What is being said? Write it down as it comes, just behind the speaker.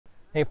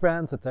Hey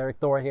friends, it's Eric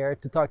Thor here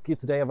to talk to you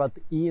today about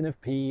the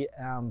ENFP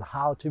and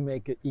how to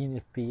make an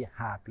ENFP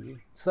happy.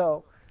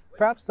 So,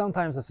 perhaps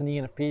sometimes as an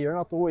ENFP, you're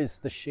not always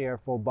the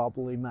cheerful,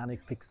 bubbly,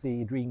 manic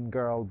pixie, dream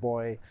girl,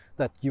 boy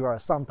that you are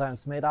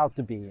sometimes made out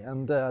to be.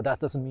 And that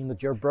doesn't mean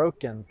that you're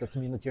broken. It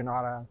doesn't mean that you're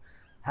not a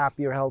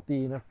happy or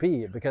healthy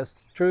ENFP.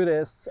 Because the truth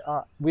is,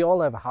 we all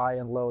have high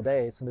and low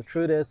days. And the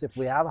truth is, if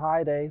we have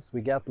high days,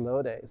 we get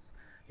low days.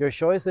 Your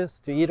choice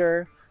is to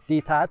either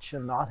detach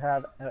and not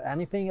have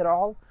anything at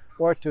all,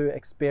 or to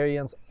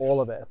experience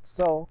all of it.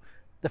 So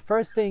the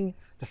first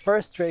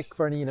trick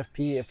for an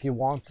ENFP, if you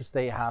want to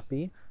stay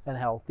happy and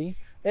healthy,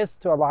 is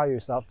to allow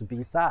yourself to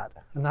be sad.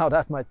 And now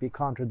that might be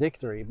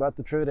contradictory, but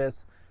the truth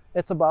is,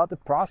 it's about the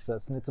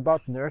process and it's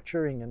about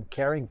nurturing and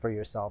caring for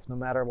yourself no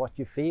matter what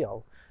you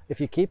feel.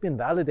 If you keep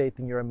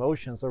invalidating your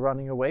emotions or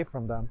running away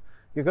from them,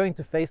 you're going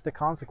to face the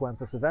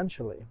consequences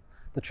eventually.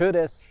 The truth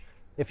is,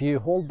 if you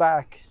hold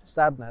back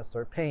sadness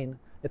or pain,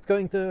 it's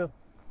going to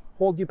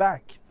hold you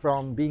back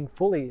from being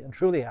fully and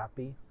truly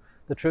happy.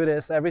 The truth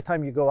is, every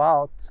time you go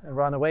out and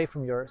run away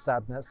from your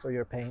sadness or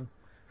your pain,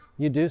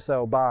 you do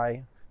so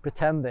by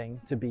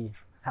pretending to be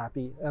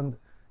happy, and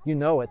you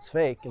know it's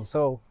fake, and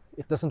so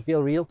it doesn't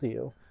feel real to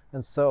you,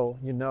 and so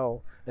you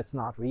know it's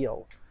not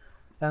real.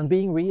 And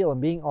being real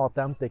and being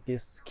authentic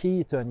is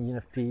key to an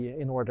ENFP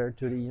in order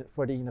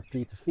for the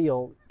ENFP to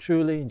feel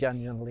truly,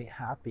 genuinely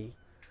happy.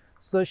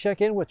 So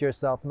check in with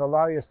yourself and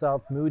allow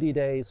yourself moody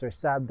days or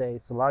sad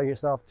days. Allow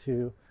yourself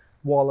to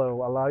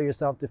wallow, allow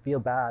yourself to feel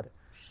bad.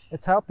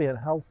 It's happy and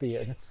healthy,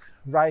 and it's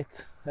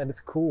right, and it's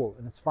cool,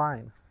 and it's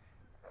fine.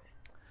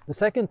 The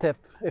second tip,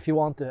 if you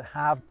want to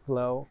have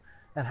flow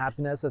and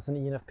happiness as an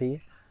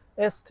ENFP,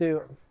 is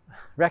to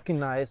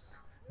recognize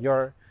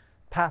your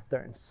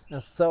patterns,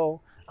 and so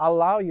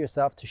allow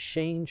yourself to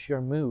change your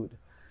mood.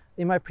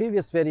 In my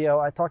previous video,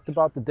 I talked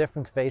about the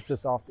different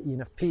phases of the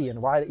ENFP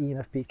and why the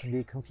ENFP can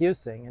be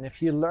confusing. And if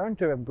you learn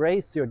to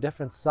embrace your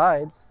different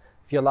sides,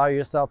 if you allow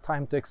yourself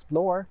time to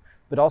explore,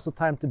 but also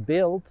time to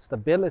build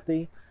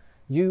stability,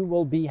 you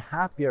will be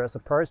happier as a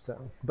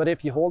person. But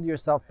if you hold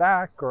yourself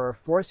back or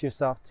force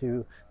yourself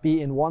to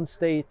be in one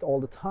state all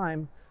the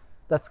time,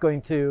 that's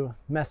going to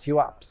mess you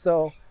up.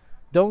 So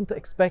don't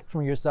expect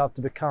from yourself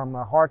to become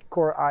a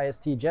hardcore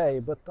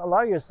ISTJ, but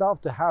allow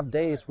yourself to have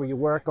days where you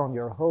work on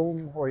your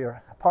home or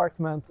your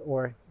apartment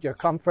or your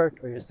comfort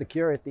or your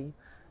security,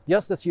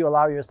 just as you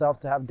allow yourself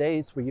to have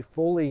days where you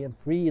fully and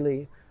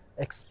freely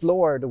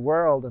explore the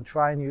world and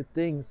try new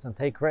things and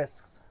take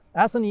risks.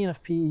 As an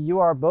ENFP, you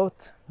are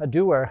both a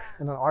doer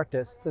and an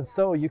artist, and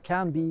so you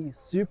can be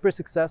super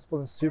successful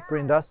and super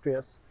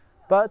industrious.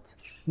 But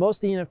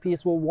most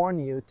ENFPs will warn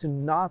you to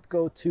not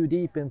go too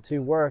deep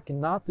into work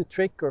and not to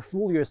trick or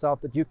fool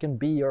yourself that you can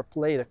be or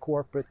play the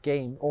corporate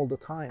game all the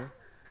time.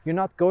 You're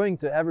not going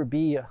to ever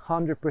be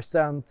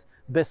 100%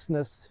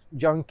 business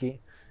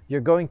junkie.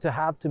 You're going to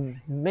have to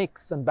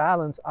mix and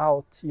balance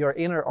out your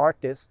inner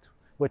artist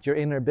with your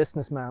inner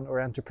businessman or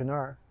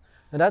entrepreneur.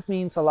 And that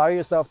means allow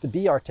yourself to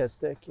be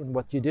artistic in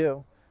what you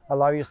do,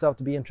 allow yourself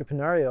to be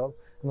entrepreneurial,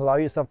 and allow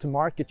yourself to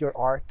market your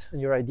art and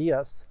your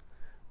ideas.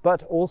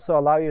 But also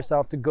allow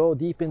yourself to go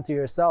deep into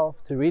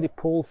yourself, to really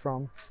pull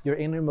from your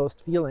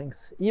innermost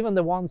feelings, even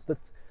the ones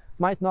that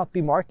might not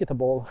be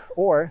marketable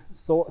or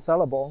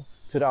sellable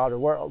to the outer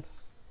world.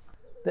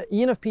 The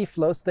ENFP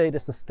flow state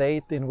is a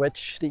state in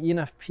which the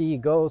ENFP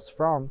goes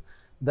from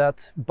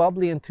that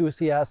bubbly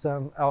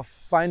enthusiasm of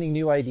finding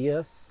new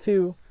ideas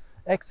to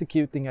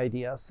executing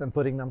ideas and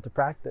putting them to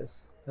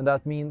practice. And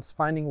that means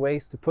finding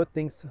ways to put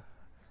things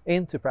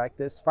into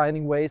practice,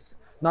 finding ways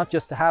not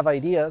just to have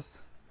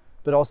ideas,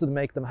 but also to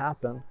make them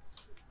happen.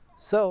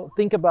 So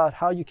think about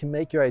how you can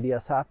make your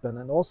ideas happen,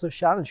 and also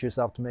challenge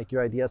yourself to make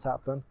your ideas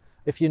happen.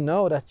 If you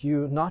know that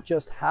you not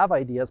just have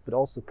ideas, but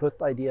also put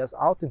ideas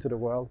out into the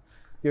world,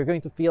 you're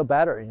going to feel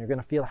better and you're going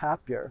to feel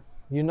happier.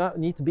 You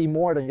need to be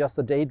more than just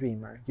a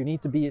daydreamer. You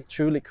need to be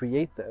truly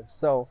creative.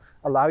 So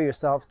allow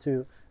yourself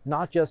to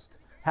not just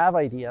have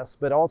ideas,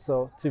 but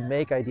also to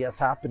make ideas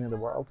happen in the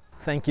world.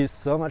 Thank you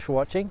so much for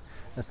watching,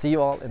 and see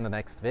you all in the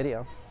next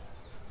video.